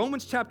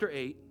 Romans chapter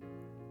 8.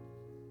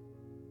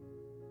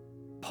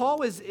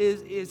 Paul is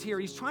here.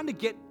 He's trying to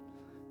get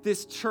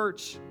this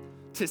church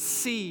to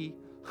see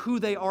who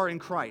they are in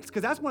Christ.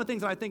 Because that's one of the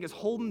things that I think is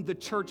holding the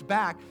church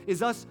back,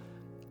 is us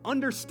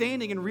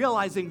understanding and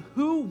realizing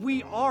who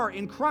we are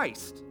in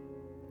Christ.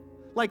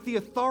 Like the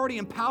authority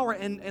and power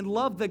and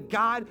love that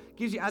God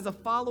gives you as a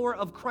follower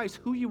of Christ,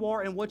 who you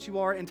are and what you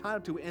are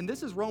entitled to. And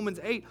this is Romans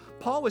 8.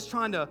 Paul was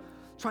trying to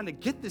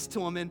get this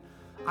to him, and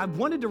I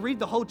wanted to read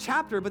the whole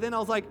chapter, but then I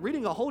was like,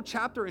 reading a whole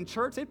chapter in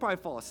church, they'd probably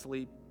fall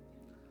asleep.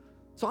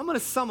 So I'm going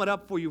to sum it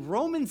up for you.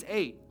 Romans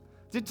 8,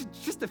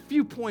 just a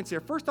few points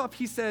here. First off,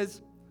 he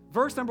says,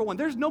 verse number 1,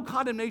 there's no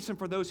condemnation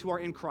for those who are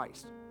in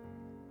Christ.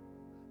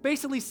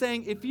 Basically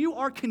saying, if you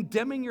are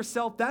condemning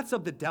yourself, that's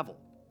of the devil.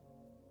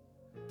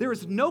 There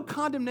is no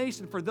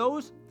condemnation for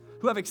those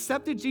who have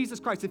accepted Jesus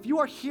Christ. If you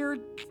are here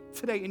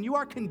today and you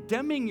are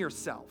condemning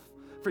yourself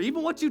for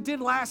even what you did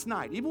last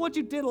night, even what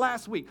you did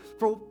last week,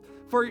 for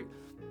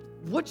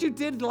what you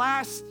did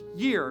last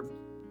year,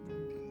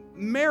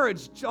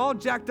 marriage all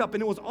jacked up,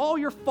 and it was all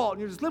your fault,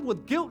 and you're just living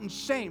with guilt and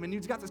shame, and you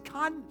got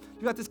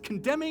this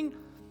condemning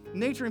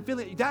nature and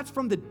feeling, that's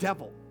from the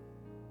devil.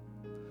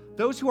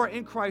 Those who are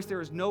in Christ,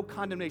 there is no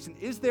condemnation.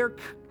 Is there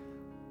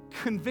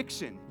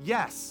conviction?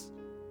 Yes.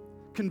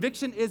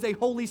 Conviction is a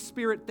Holy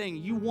Spirit thing.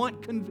 You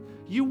want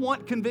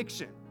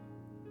conviction.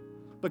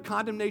 But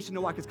condemnation,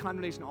 no, because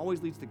condemnation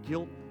always leads to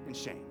guilt and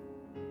shame.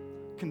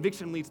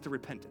 Conviction leads to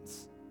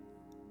repentance.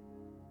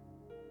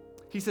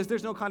 He says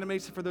there's no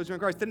condemnation for those who are in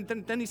Christ.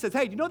 Then he says,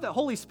 hey, do you know that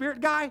Holy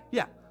Spirit guy?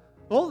 Yeah.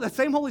 Well, that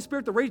same Holy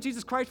Spirit that raised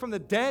Jesus Christ from the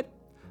dead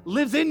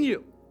lives in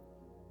you.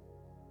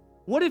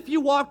 What if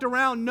you walked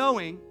around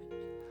knowing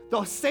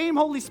the same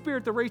Holy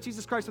Spirit that raised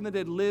Jesus Christ from the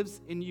dead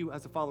lives in you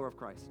as a follower of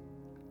Christ?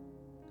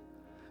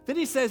 Then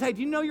he says, hey,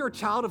 do you know you're a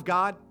child of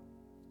God?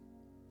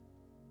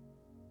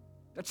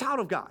 A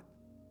child of God.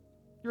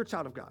 You're a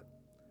child of God.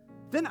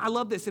 Then I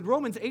love this. In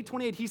Romans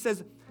 8:28, he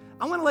says,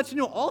 I want to let you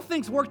know all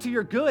things work to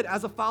your good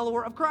as a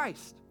follower of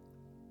Christ.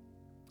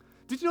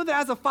 Did you know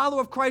that as a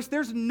follower of Christ,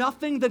 there's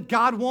nothing that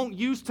God won't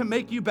use to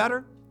make you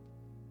better?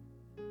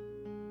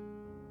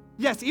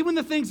 Yes, even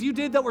the things you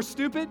did that were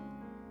stupid,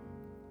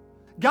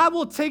 God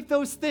will take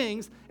those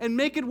things and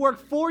make it work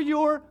for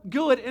your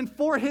good and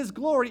for his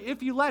glory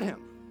if you let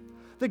him.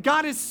 That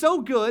God is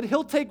so good,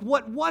 he'll take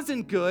what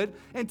wasn't good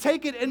and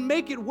take it and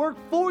make it work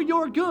for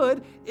your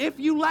good if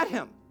you let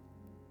him.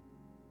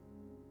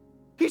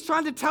 He's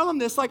trying to tell him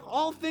this, like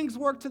all things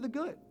work to the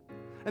good.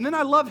 And then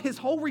I love his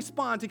whole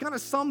response. He kind of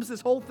sums this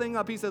whole thing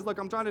up. He says, look,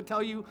 I'm trying to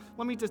tell you,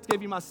 let me just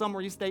give you my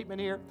summary statement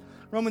here.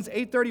 Romans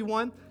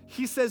 8:31,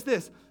 he says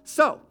this,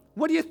 so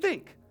what do you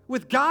think?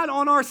 With God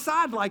on our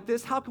side like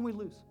this, how can we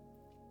lose?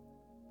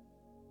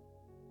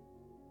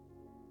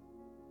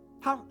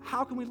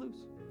 How can we lose?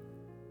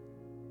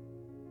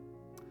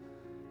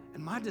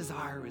 And my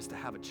desire is to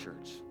have a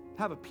church,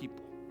 have a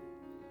people.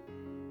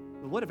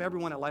 But what if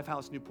everyone at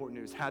Lifehouse Newport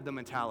News had the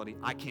mentality,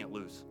 I can't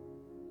lose?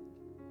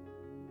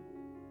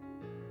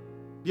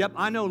 Yep,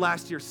 I know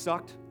last year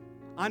sucked.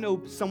 I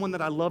know someone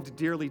that I loved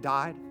dearly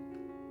died.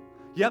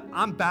 Yep,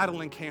 I'm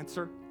battling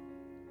cancer.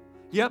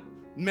 Yep,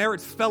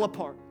 marriage fell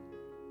apart.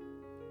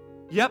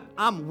 Yep,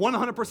 I'm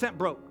 100%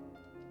 broke.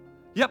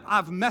 Yep,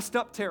 I've messed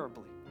up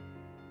terribly.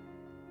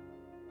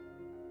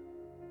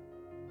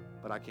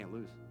 But I can't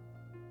lose.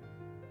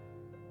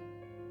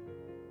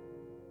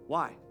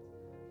 Why?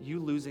 You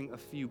losing a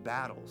few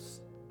battles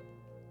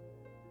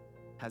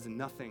has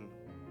nothing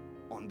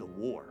on the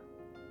war.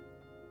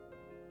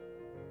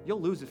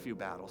 You'll lose a few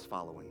battles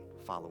following.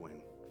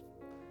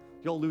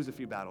 You'll lose a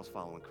few battles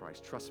following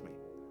Christ. Trust me.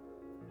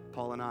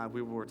 Paul and I,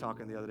 we were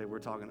talking the other day, we were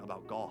talking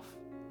about golf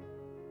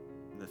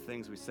and the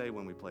things we say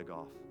when we play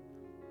golf.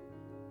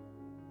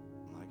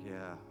 I'm like,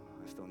 yeah,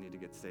 I still need to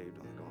get saved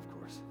on the golf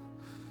course.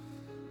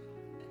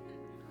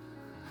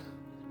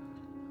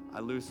 I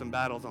lose some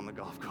battles on the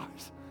golf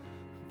course.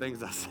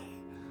 Things I say.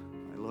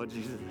 My Lord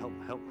Jesus,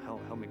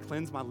 help me.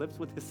 Cleanse my lips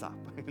with hyssop.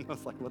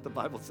 It's like what the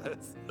Bible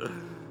says.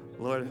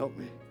 Lord, help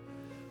me.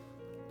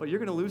 But you're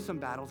going to lose some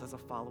battles as a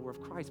follower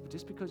of Christ. But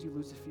just because you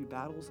lose a few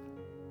battles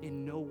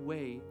in no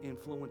way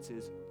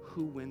influences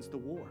who wins the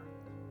war.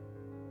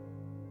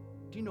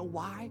 Do you know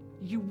why?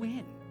 You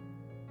win.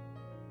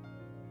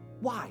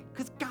 Why?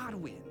 Because God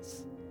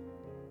wins.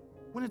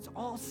 When it's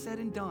all said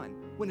and done,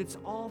 when it's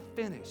all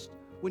finished,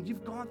 when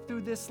you've gone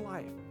through this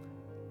life,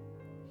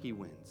 He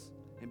wins.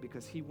 And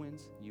because He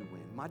wins, you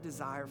win. My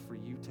desire for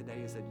you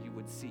today is that you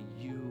would see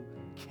you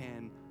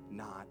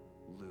cannot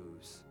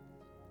lose.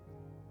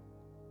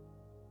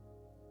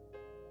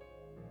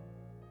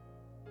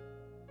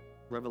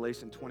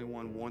 Revelation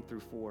 21, 1 through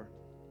 4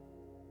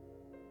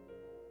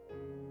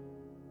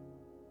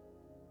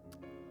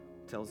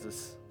 tells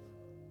us,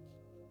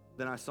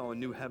 then I saw a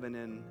new heaven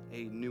and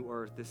a new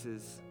earth. This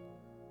is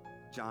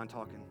John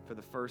talking. For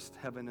the first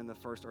heaven and the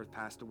first earth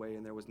passed away,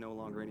 and there was no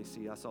longer any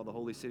sea. I saw the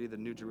holy city, the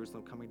new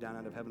Jerusalem, coming down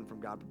out of heaven from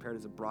God, prepared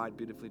as a bride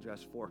beautifully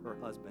dressed for her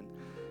husband.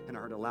 And I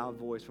heard a loud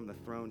voice from the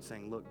throne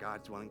saying, look,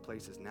 God's dwelling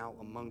place is now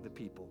among the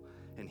people,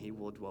 and He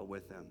will dwell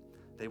with them.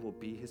 They will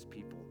be His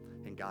people,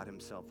 and God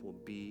Himself will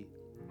be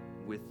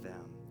with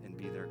them and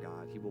be their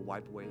God. He will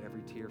wipe away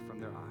every tear from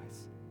their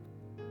eyes.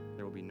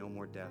 There will be no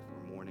more death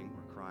or mourning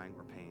or crying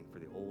or pain, for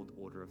the old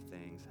order of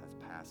things has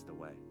passed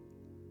away.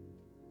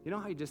 You know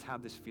how you just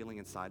have this feeling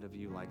inside of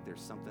you like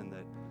there's something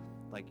that,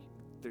 like,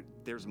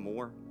 there's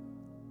more?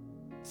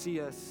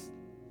 C.S.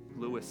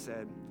 Lewis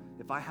said,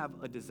 if I have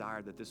a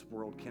desire that this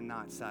world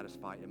cannot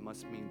satisfy, it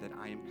must mean that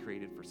I am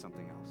created for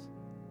something else.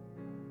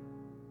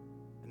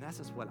 And that's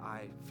just what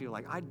I feel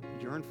like. I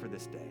yearn for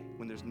this day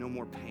when there's no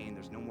more pain,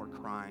 there's no more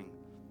crying,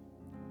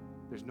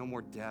 there's no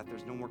more death,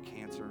 there's no more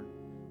cancer.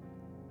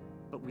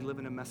 But we live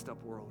in a messed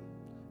up world.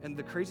 And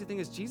the crazy thing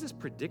is Jesus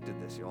predicted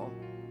this, y'all.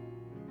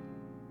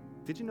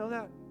 Did you know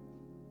that?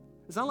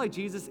 It's not like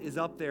Jesus is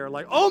up there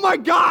like, oh my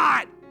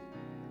God,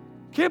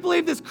 can't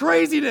believe this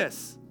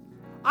craziness.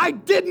 I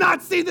did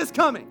not see this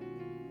coming.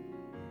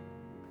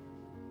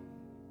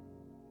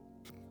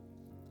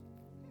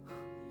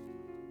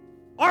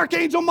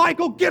 Archangel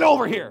Michael, get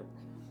over here.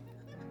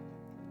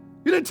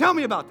 You didn't tell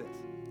me about this.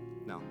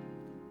 No.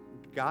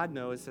 God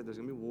knows, said there's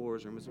going to be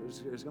wars,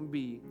 there's going to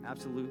be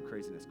absolute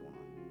craziness going on.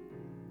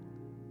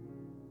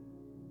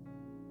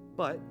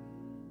 But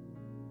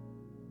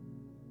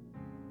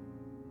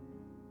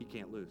He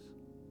can't lose.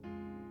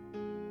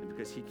 And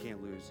because He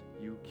can't lose,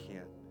 you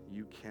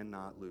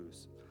cannot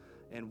lose.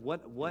 And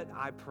what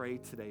I pray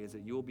today is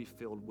that you will be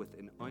filled with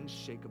an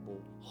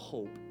unshakable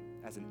hope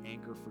as an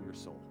anchor for your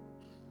soul.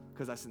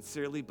 Because I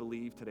sincerely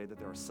believe today that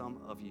there are some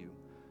of you,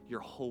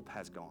 your hope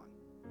has gone.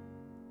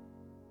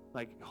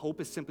 Like, hope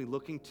is simply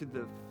looking to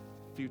the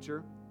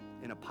future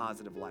in a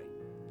positive light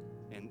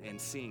and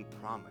seeing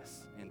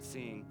promise and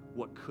seeing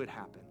what could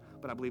happen.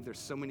 But I believe there's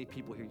so many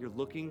people here, you're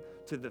looking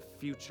to the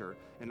future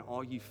and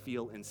all you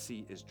feel and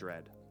see is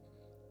dread.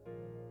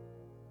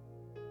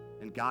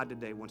 And God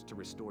today wants to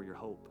restore your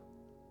hope.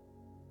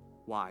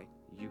 Why?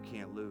 You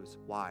can't lose.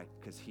 Why?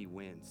 Because He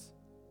wins.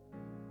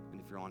 And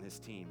if you're on His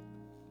team,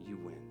 you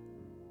win.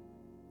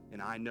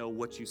 And I know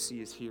what you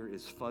see is here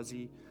is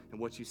fuzzy, and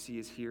what you see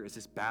is here is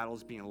this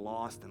battle's being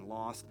lost and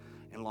lost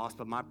and lost.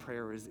 But my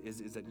prayer is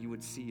that you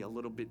would see a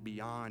little bit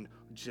beyond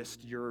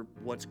just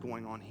what's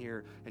going on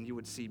here, and you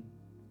would see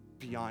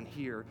beyond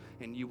here,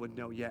 and you would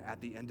know, at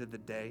the end of the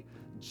day,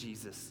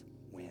 Jesus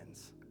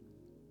wins.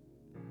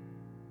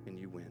 And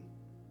you win.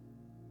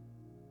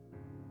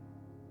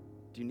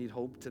 Do you need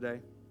hope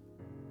today?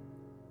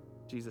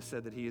 Jesus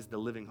said that He is the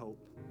living hope.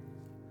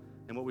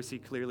 And what we see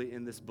clearly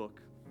in this book,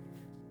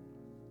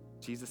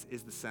 Jesus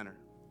is the center.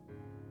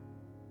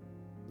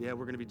 Yeah,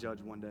 we're going to be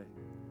judged one day.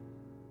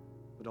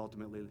 But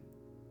ultimately,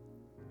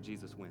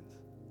 Jesus wins.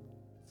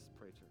 Let's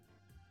pray, church.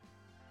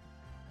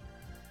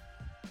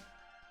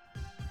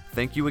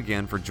 Thank you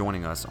again for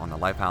joining us on the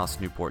Lifehouse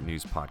Newport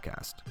News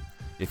podcast.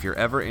 If you're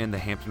ever in the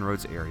Hampton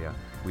Roads area,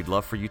 we'd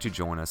love for you to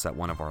join us at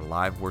one of our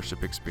live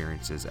worship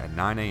experiences at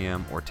 9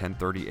 a.m. or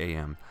 10:30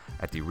 a.m.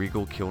 at the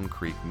Regal Kiln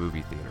Creek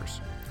movie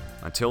theaters.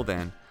 Until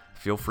then,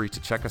 feel free to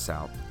check us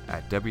out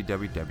at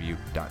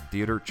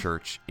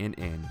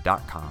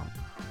www.theaterchurchnn.com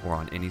or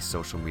on any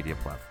social media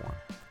platform.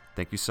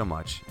 Thank you so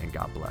much, and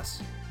God bless.